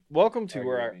Welcome to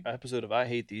Argue with our me. episode of I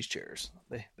Hate These Chairs.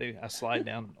 I slide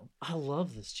down in them. I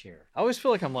love this chair. I always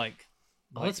feel like I'm like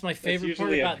Oh, that's my That's favorite part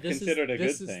usually about this. considered a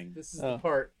This good is thing. this is Oh. the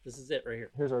part. This is it right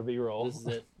here. here's our B-roll. This is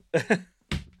it.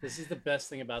 This is the best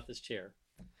thing about this chair.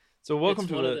 So welcome it's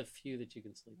to one of the few that you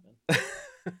can sleep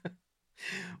in.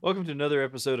 welcome to another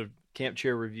episode of Camp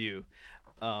Chair Review.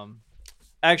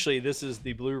 Actually, this is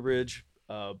the Blue Ridge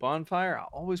bonfire. I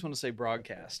always want to say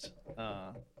broadcast.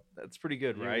 That's pretty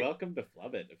good, You're right? welcome to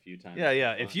flub it a few times. Yeah.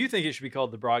 It's If fun. you think it should be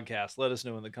called the broadcast, let us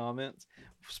know in the comments.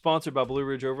 Sponsored by Blue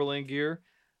Ridge Overland Gear.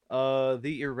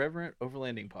 The Irreverent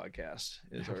Overlanding Podcast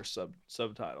is our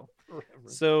subtitle.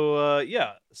 So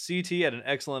CT had an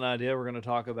excellent idea. We're going to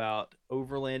talk about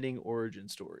overlanding origin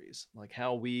stories, like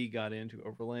how we got into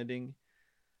overlanding.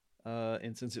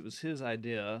 And since it was his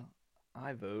idea,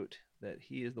 I vote that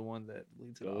he is the one that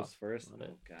leads it goes off. first. Love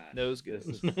it. Oh god. Nose good.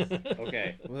 This is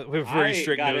okay. We have very I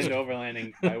strict got nose. into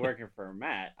overlanding by working for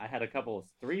Matt. I had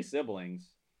three siblings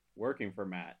working for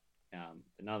Matt.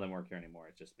 None of them work here anymore.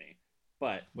 It's just me.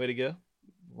 But Way to go!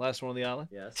 Last one on the island.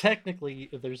 yes.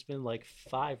 Technically, there's been like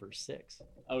 5 or 6.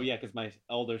 Oh yeah, because my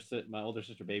older sister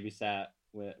babysat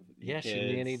with the Yeah,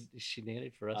 kids. she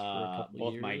nannied for us for a couple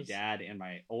Both years. my dad and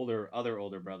my other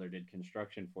older brother did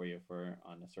construction for you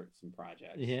on some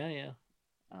projects. Yeah.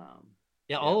 Um,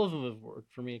 Yeah, all of them have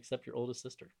worked for me except your oldest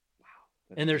sister. wow.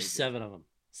 That's And there's crazy. 7 of them.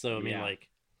 So I mean, Yeah. like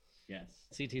Yes.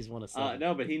 CT's one of 7.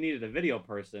 No, but he needed a video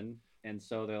person, and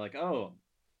so they're like, "Oh,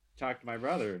 talk to my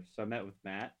brother." So I met with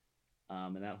Matt,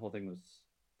 and that whole thing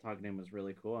talking to him was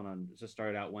really cool. And I just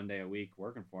started out one day a week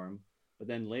working for him. But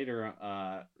then later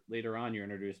on, you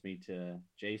introduced me to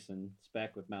Jason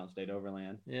Speck with Mountain State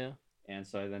Overland, Yeah. and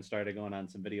so I then started going on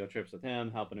some video trips with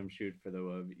him, helping him shoot for the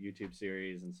YouTube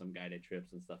series and some guided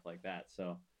trips and stuff like that.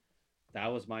 So that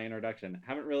was my introduction.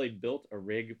 Haven't really built a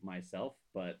rig myself,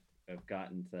 but I've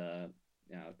gotten to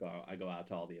I go out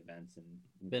to all the events and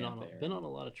Been camp on there. been on a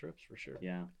lot of trips for sure.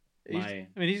 Yeah.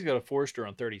 He's got a Forester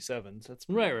on 37s. That's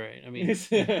Right. I mean,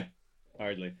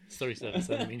 Hardly. it's 37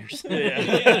 centimeters.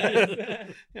 Yeah.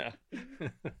 Yeah.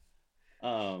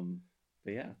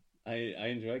 But yeah, I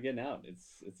enjoy getting out.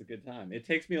 It's a good time. It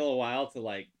takes me a little while to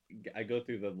I go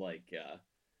through the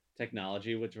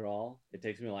technology withdrawal. It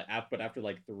takes me but after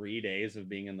 3 days of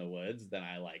being in the woods, then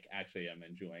I actually am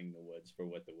enjoying the woods for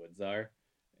what the woods are.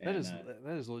 That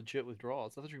And, is legit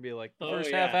withdrawals. I thought you were gonna be like the oh,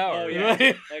 first yeah. half hour. Oh,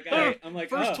 yeah. Right. I'm like,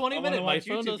 First oh, 20 I wanna minutes, my watch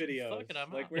phone YouTube doesn't videos. fucking,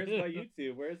 I'm out. Where's my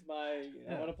YouTube? Where's my I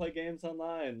Yeah. want to play games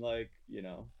online. Oh,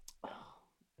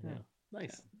 yeah.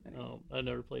 Nice. Yeah, Oh, I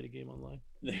never played a game online,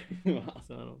 Well,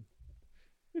 so I don't.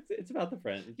 it's about the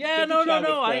friends. Yeah, Get to no. chat with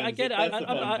I friends. get it. That's the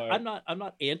fun part. I'm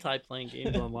not anti playing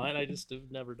games online. I just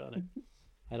have never done it.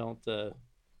 I don't. But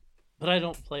I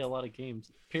don't play a lot of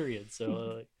games. Period.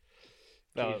 So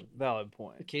Valid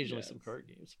point. occasionally some Yes. card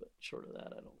games, but short of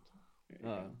that, I don't. There you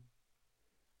go. Uh,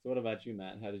 So what about you,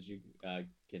 Matt? How did you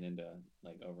get into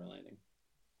overlanding?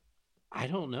 I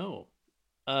don't know.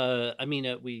 I mean,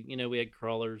 we had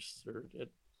crawlers,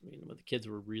 when the kids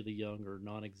were really young or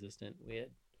non-existent, we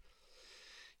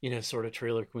had, sort of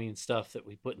trailer queen stuff that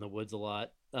we put in the woods a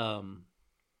lot.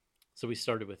 So we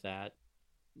started with that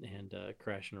and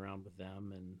crashing around with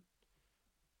them, and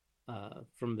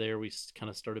from there we kind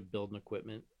of started building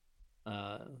equipment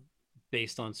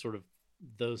based on sort of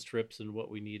those trips and what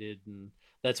we needed, and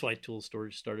that's why tool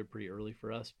storage started pretty early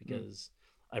for us because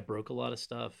I broke a lot of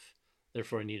stuff.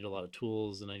 Therefore, I needed a lot of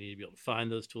tools, and I needed to be able to find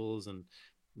those tools. And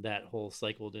that whole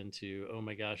cycled into, oh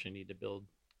my gosh, I need to build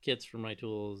kits for my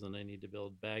tools, and I need to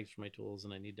build bags for my tools,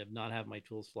 and I need to not have my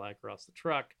tools fly across the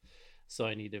truck. So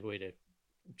I need a way to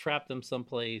trap them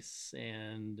someplace.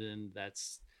 And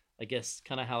that's, I guess,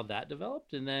 kind of how that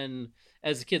developed. And then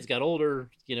as the kids got older,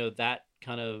 that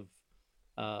kind of,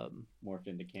 Morphed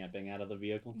into camping out of the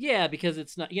vehicle. yeah, because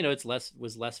it's not,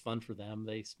 was less fun for them.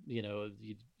 They, you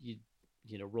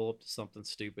roll up to something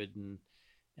stupid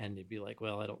and you'd be like,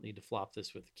 well, I don't need to flop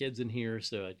this with the kids in here.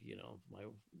 So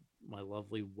my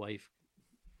lovely wife,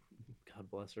 God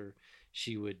bless her,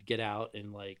 she would get out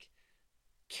and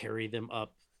carry them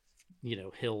up,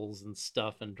 hills and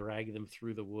stuff and drag them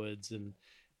through the woods.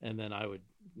 And then I would,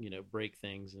 break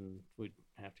things and we'd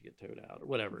have to get towed out or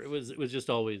whatever. It was just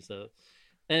always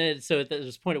and so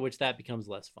there's a point at which that becomes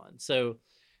less fun. So,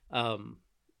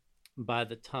 by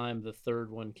the time the third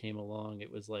one came along,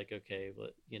 it was like, okay,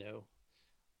 but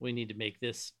we need to make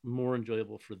this more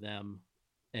enjoyable for them,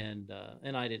 and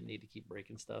I didn't need to keep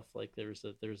breaking stuff. Like there's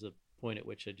a point at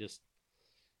which I just,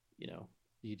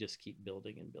 you just keep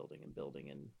building and building and building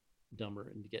and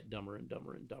dumber and get dumber and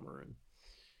dumber and dumber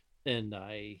and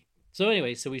I so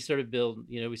anyway, so we started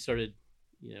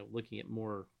looking at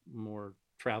more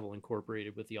travel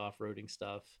incorporated with the off-roading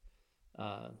stuff,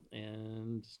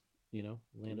 and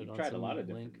landed You've on tried a some lot of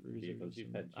Land different Cruisers. vehicles.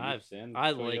 You've had I've Jeeps and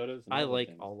I like Toyotas and I other like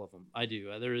things. all of them. I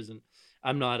do. There isn't.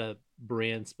 I'm not a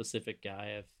brand specific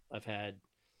guy. I've had.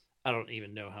 I don't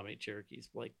even know how many Cherokees.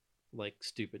 Like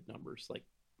stupid numbers, like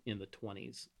in the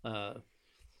 20s.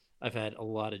 I've had a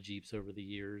lot of Jeeps over the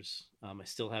years. I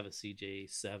still have a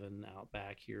CJ7 out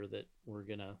back here that we're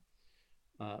gonna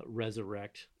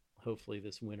resurrect hopefully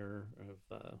this winter.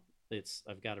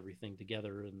 I've got everything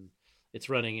together and it's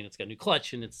running and it's got a new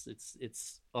clutch and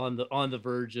it's on the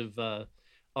verge of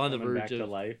Coming back to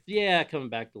life. Yeah, coming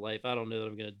back to life. I don't know that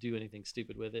I'm gonna do anything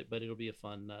stupid with it, but it'll be a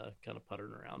fun kind of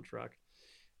puttering around truck.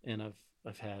 And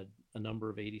I've had a number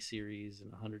of 80 series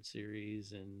and 100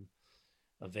 series and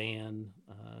a van.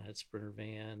 I had Sprinter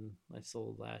van I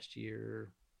sold last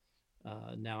year.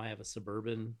 Now I have a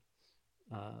Suburban.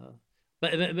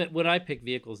 But when I pick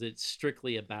vehicles, it's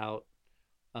strictly about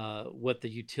what the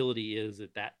utility is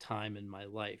at that time in my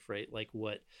life, right? Like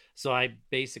what. So I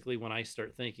basically, when I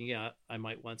start thinking, yeah, I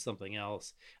might want something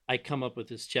else, I come up with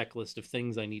this checklist of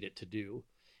things I need it to do.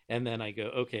 And then I go,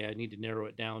 okay, I need to narrow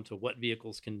it down to what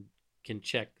vehicles can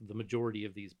check the majority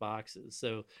of these boxes.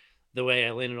 So the way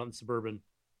I landed on the Suburban,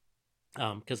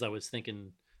 because I was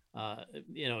thinking,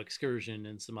 excursion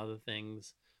and some other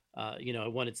things. I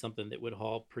wanted something that would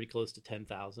haul pretty close to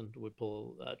 10,000. Would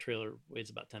pull a trailer weighs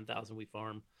about 10,000. We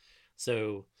farm,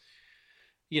 so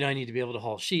I need to be able to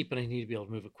haul sheep, and I need to be able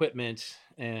to move equipment.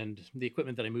 And the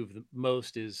equipment that I move the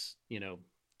most is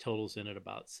totals in at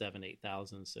about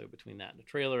 7,000-8,000. So between that and a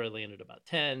trailer, I landed about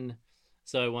 10.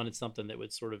 So I wanted something that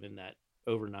would sort of in that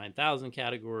over 9,000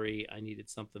 category. I needed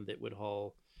something that would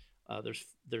haul.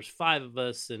 There's 5 of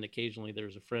us, and occasionally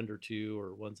there's a friend or 2,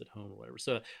 or one's at home or whatever.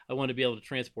 So I want to be able to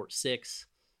transport 6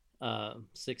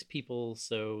 people.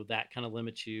 So that kind of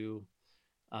limits you.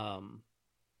 I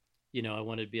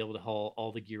wanted to be able to haul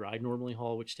all the gear I normally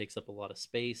haul, which takes up a lot of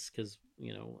space because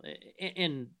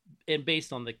and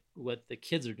based on what the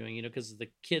kids are doing, because the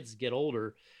kids get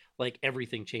older, like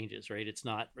everything changes, right? It's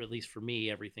not, or at least for me,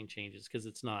 everything changes because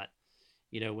it's not,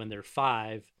 when they're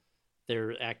 5.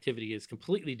 Their activity is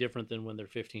completely different than when they're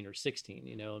 15 or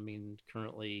 16.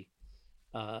 Currently,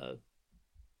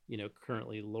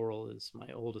 currently Laurel is my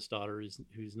oldest daughter,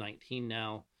 who's 19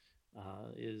 now,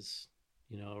 is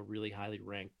a really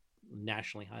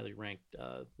nationally highly ranked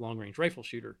long range rifle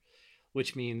shooter,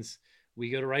 which means we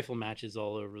go to rifle matches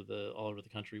all over the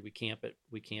country. We camp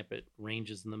at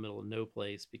ranges in the middle of no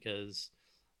place because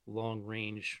long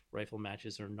range rifle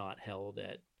matches are not held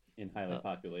in highly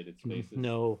populated spaces.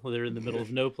 No, they're in the middle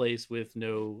of no place with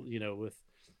no,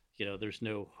 there's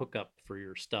no hookup for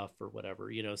your stuff or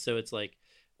whatever, so it's like,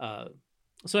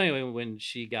 so anyway, when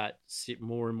she got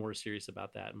more and more serious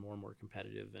about that and more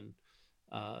competitive, and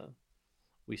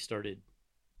we started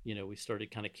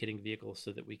kind of kitting vehicles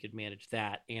so that we could manage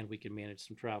that and we could manage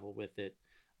some travel with it.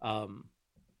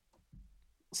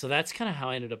 So that's kind of how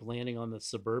I ended up landing on the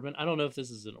Suburban. I don't know if this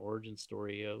is an origin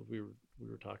story we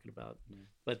were talking about,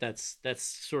 but that's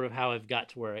sort of how I've got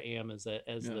to where I am as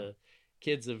the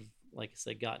kids have, like I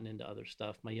said, gotten into other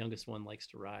stuff. My youngest one likes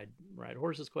to ride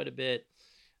horses quite a bit.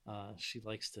 She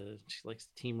likes to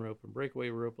team rope and breakaway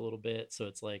rope a little bit. So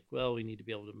it's like, well, we need to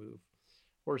be able to move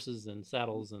horses and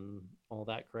saddles and all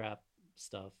that crap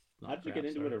stuff. How did you get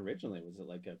into it originally? Was it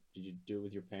like did you do it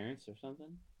with your parents or something?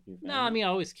 No, I mean, I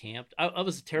always camped. I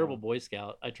was a terrible Boy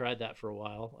Scout. I tried that for a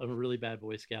while. I'm a really bad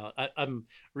Boy Scout. I'm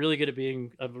really good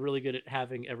at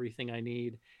having everything I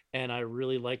need, and I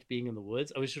really liked being in the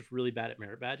woods. I was just really bad at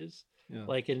merit badges. Yeah.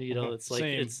 It's like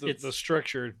Same. it's the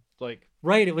structured, like,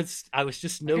 right. I was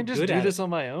just no good at it. I can just do this on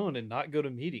my own and not go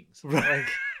to meetings. Right. Like,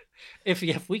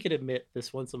 if we could admit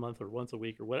this once a month or once a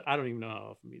week or what, I don't even know how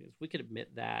often meetings. We could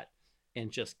admit that and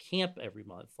just camp every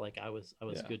month, like I was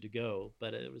good to go.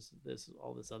 But it was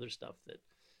all this other stuff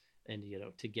and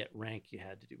to get rank you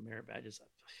had to do merit badges.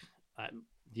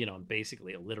 I'm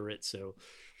basically illiterate, so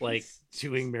like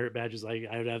doing merit badges, I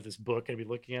would have this book and I'd be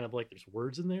looking at it, like there's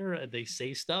words in there and they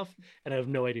say stuff and I have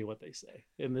no idea what they say,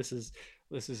 and this is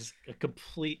a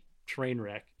complete train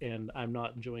wreck and I'm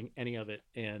not enjoying any of it.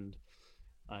 And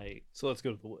so let's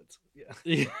go to the woods.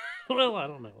 Yeah. Well, I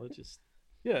don't know. It just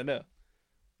no.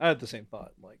 I had the same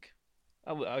thought. Like,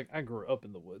 I grew up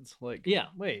in the woods. Like,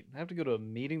 wait, I have to go to a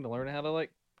meeting to learn how to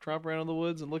like tromp around in the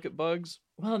woods and look at bugs.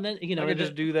 Well, and then I could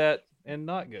just do that and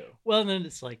not go. Well, and then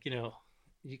it's like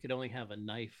you could only have a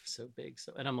knife so big.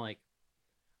 So, and I'm like,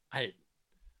 I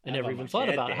never even thought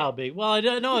about how big. Well, I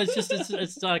don't know. It's just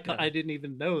it's not. I didn't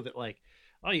even know that like,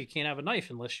 oh, you can't have a knife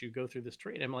unless you go through this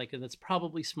trade. I'm like, and it's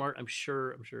probably smart. I'm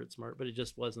sure it's smart, but it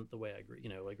just wasn't the way I grew.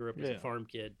 I grew up as a farm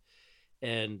kid.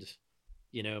 and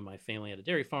my family had a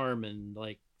dairy farm, and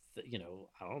like I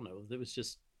don't know, there was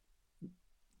just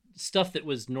stuff that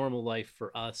was normal life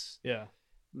for us. Yeah.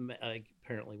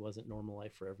 Apparently wasn't normal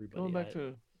life for everybody. Going back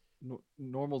to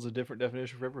normal's a different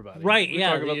definition for everybody. Right. We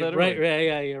Yeah. talked about that Right. earlier. Right.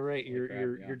 Yeah. Yeah. Right.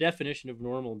 Like Your definition of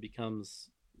normal becomes,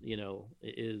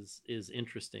 is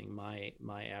interesting.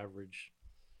 My average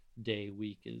day,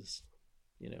 week is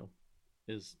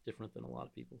different than a lot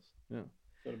of people's. Yeah.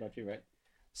 What about you, right?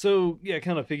 So yeah,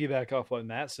 kind of piggyback off what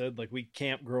Matt said. Like we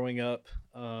camped growing up.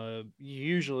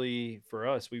 Usually for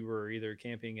us, we were either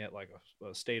camping at like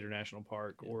a state or national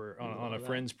park, or on a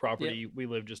friend's property. We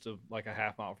lived just a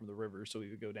half mile from the river, so we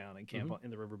would go down and camp in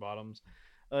the river bottoms,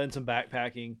 and some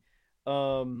backpacking.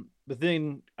 But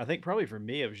then I think probably for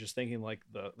me, I was just thinking like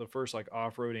the first like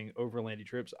off-roading overlandy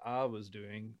trips I was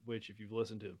doing, which if you've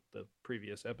listened to the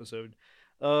previous episode,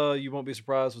 you won't be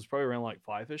surprised, was probably around like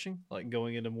fly fishing, like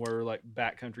going into more like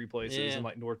backcountry places in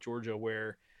like North Georgia,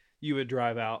 where you would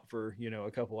drive out for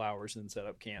a couple hours and set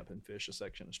up camp and fish a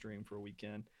section of stream for a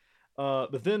weekend.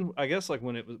 But then I guess like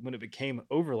when it became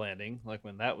overlanding, like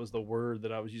when that was the word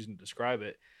that I was using to describe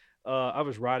it, I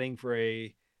was writing for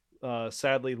a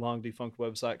sadly long defunct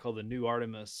website called the New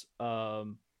Artemis,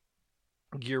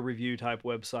 gear review type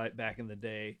website back in the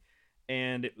day,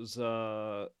 and it was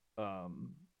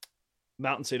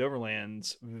Mountain State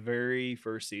Overland's very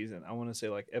first season. I want to say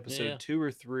like episode 2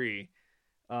 or 3.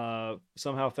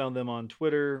 Somehow found them on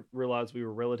Twitter, realized we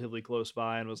were relatively close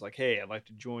by, and was like, hey, I'd like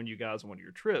to join you guys on one of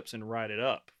your trips and write it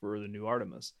up for the New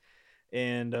Artemis.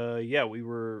 And we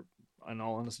were, in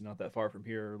all honesty, not that far from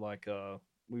here. Like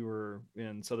we were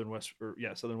in southern West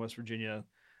Virginia,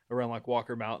 around like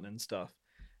Walker Mountain and stuff.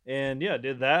 And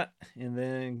did that, and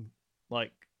then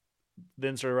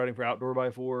started writing for Outdoor by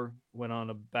 4. Went on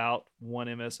about one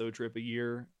MSO trip a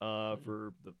year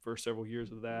for the first several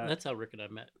years of that. That's how Rick and I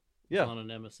met. Yeah, on an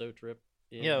MSO trip.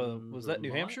 Was that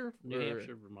New Hampshire? New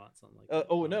Hampshire, Vermont, something like that.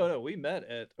 No, we met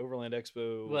at Overland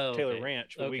Expo, Taylor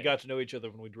Ranch, but we got to know each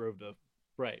other when we drove to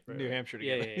New Hampshire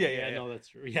together. Yeah, no, that's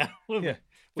true. Yeah,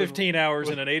 15 hours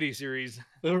in an 80 series.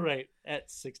 Right, at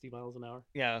 60 miles an hour.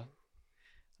 Yeah.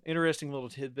 Interesting little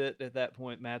tidbit at that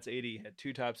point, Matt's 80 had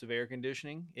 2 types of air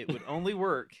conditioning. It would only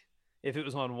work if it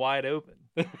was on wide open.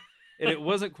 And it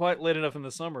wasn't quite late enough in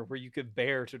the summer where you could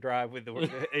bear to drive with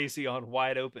the AC on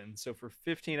wide open. So for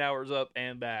 15 hours up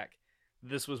and back,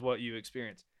 this was what you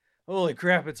experienced. Holy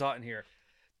crap, it's hot in here.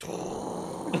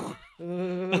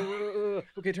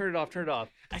 Okay, turn it off.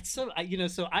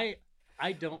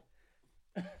 I don't.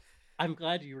 I'm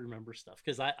glad you remember stuff,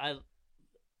 because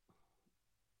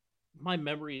my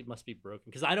memory must be broken,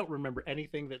 because I don't remember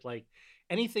anything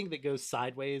that goes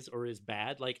sideways or is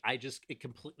bad. Like it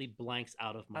completely blanks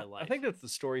out of my life. I think that's the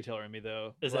storyteller in me,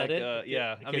 though. Is that it?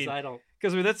 Yeah,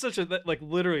 because that's such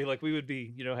literally, like, we would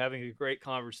be having a great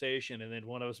conversation, and then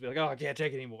one of us would be like, oh, I can't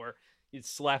take it anymore. You'd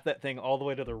slap that thing all the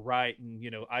way to the right, and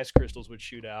ice crystals would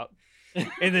shoot out.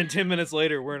 And then 10 minutes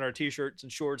later, we're in our t-shirts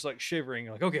and shorts, like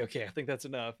shivering, like, okay, I think that's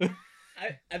enough.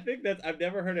 I think I've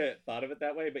never thought of it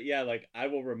that way, but yeah, like I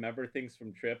will remember things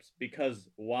from trips because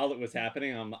while it was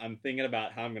happening, I'm thinking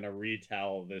about how I'm gonna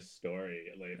retell this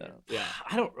story later. Yeah,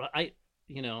 I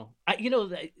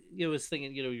was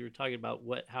thinking, you were talking about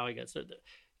how I got started.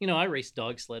 I raced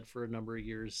dog sled for a number of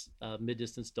years,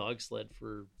 mid-distance dog sled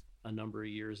for a number of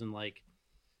years, and like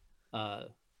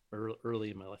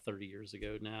early in my life, 30 years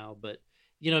ago now. But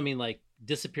like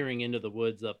disappearing into the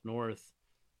woods up north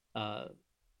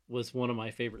was one of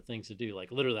my favorite things to do.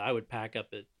 Like literally I would pack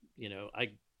up at I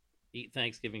eat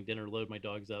Thanksgiving dinner, load my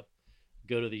dogs up,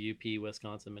 go to the UP,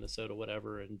 Wisconsin, Minnesota,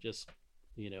 whatever, and just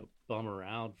bum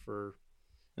around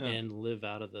and live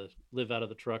out of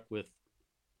the truck with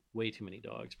way too many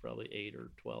dogs, probably 8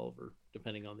 or 12, or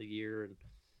depending on the year,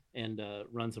 and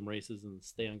run some races and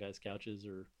stay on guys' couches,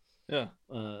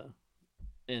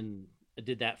 and I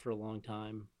did that for a long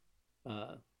time.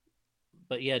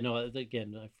 But again,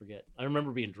 I forget. I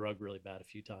remember being drugged really bad a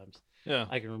few times. Yeah,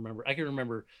 I can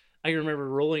remember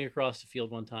rolling across the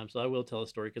field one time. So I will tell a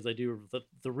story, because I do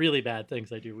the really bad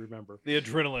things I do remember. The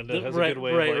adrenaline has a good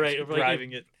way of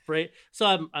driving it. Right.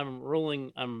 So I'm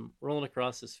rolling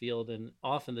across this field, and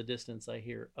off in the distance I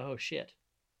hear, oh shit,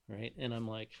 right, and I'm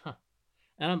like, huh,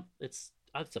 and it's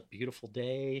a beautiful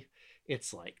day.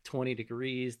 It's like 20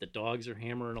 degrees. The dogs are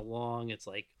hammering along. It's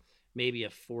like maybe a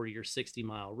 40 or 60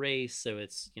 mile race, so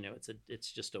it's it's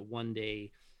just a one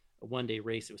day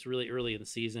race. It was really early in the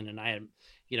season, and I had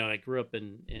I grew up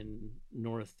in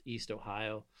northeast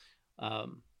Ohio,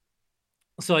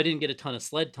 so I didn't get a ton of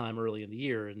sled time early in the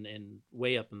year, and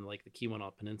way up in like the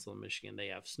Keweenaw Peninsula in Michigan, they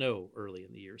have snow early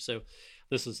in the year. So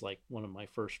this is like one of my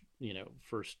first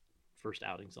first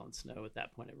outings on snow. At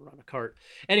that point, I run a cart.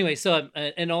 Anyway, so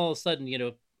and all of a sudden,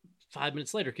 5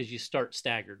 minutes later, because you start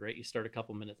staggered, right? You start a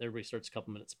couple minutes. Everybody starts a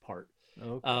couple minutes apart.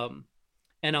 Okay.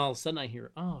 And all of a sudden, I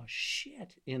hear, "Oh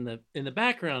shit!" in the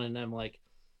background, and I'm like,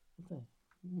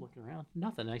 "I'm looking around,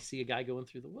 nothing." I see a guy going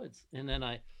through the woods, and then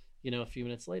a few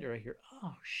minutes later, I hear,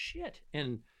 "Oh shit!"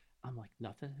 and I'm like,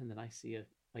 "Nothing." And then I see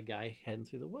a guy heading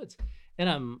through the woods, and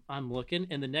I'm looking,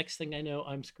 and the next thing I know,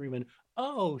 I'm screaming,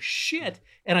 "Oh shit!"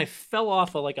 and I fell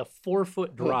off like a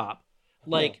 4-foot drop.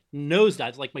 Like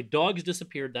nosedives, like my dogs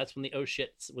disappeared. That's when the "oh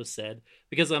shit" was said,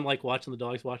 because I'm like watching the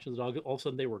dogs. All of a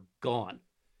sudden they were gone.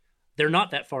 They're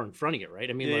not that far in front of you, right?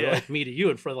 I mean, they're like me to you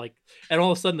in front, like, and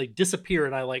all of a sudden they disappear,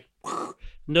 and I like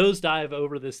nosedive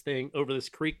over this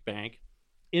creek bank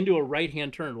into a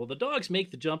right-hand turn. Well, the dogs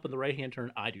make the jump in the right-hand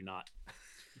turn. I do not.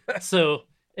 So,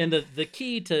 and the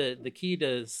key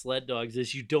to sled dogs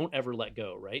is you don't ever let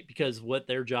go, right? Because what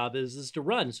their job is to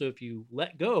run. So if you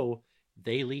let go,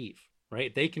 they leave,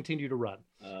 right? They continue to run.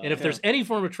 And if there's any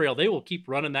form of trail, they will keep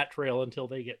running that trail until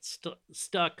they get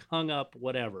stuck, hung up,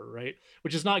 whatever, right?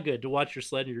 Which is not good to watch your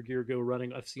sled and your gear go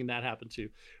running. I've seen that happen too,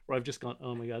 where I've just gone,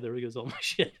 "Oh my God, there goes all my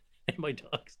shit." And my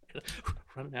dog's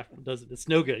running after them. It's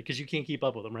no good because you can't keep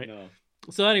up with them, right? No.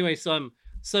 So anyway,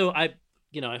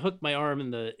 I hooked my arm in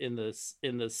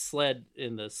the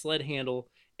sled handle,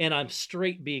 and I'm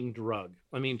straight being drugged.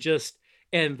 I mean,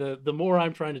 and the more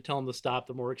I'm trying to tell them to stop,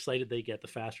 the more excited they get, the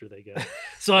faster they go.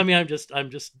 So I mean, I'm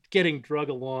just getting drug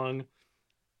along.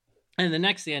 And the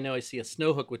next thing I know, I see a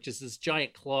snow hook, which is this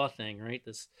giant claw thing, right?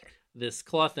 This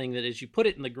claw thing that as you put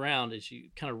it in the ground, as you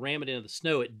kind of ram it into the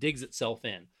snow, it digs itself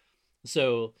in.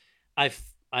 So I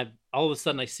all of a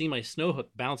sudden I see my snow hook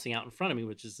bouncing out in front of me,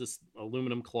 which is this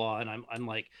aluminum claw, and I'm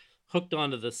like hooked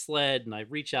onto the sled, and I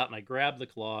reach out and I grab the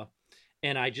claw,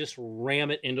 and I just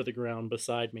ram it into the ground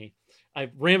beside me. I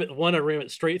ram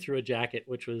it straight through a jacket,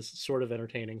 which was sort of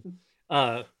entertaining.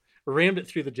 Rammed it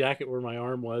through the jacket where my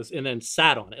arm was, and then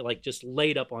sat on it, like just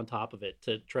laid up on top of it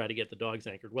to try to get the dogs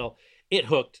anchored. Well, it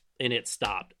hooked and it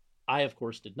stopped. I, of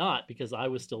course, did not, because I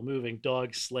was still moving.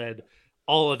 Dog, sled,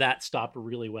 all of that stopped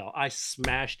really well. I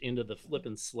smashed into the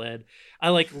flipping sled. I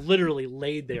like literally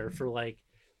laid there for like,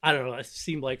 I don't know, it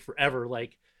seemed like forever,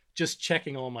 like just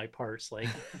checking all my parts. Like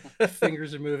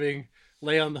fingers are moving,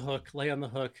 lay on the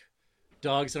hook.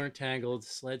 Dogs aren't tangled.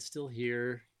 Sled's still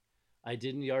here. I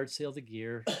didn't yard sale the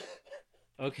gear.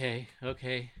 Okay.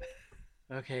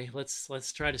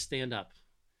 Let's try to stand up.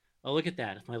 Oh, look at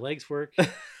that. If my legs work.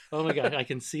 Oh my God, I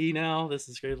can see now. This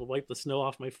is great. I'll wipe the snow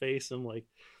off my face. I'm like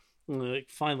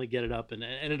finally get it up, and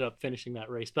ended up finishing that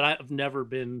race. But I've never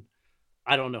been,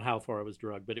 I don't know how far I was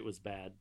drugged, but it was bad.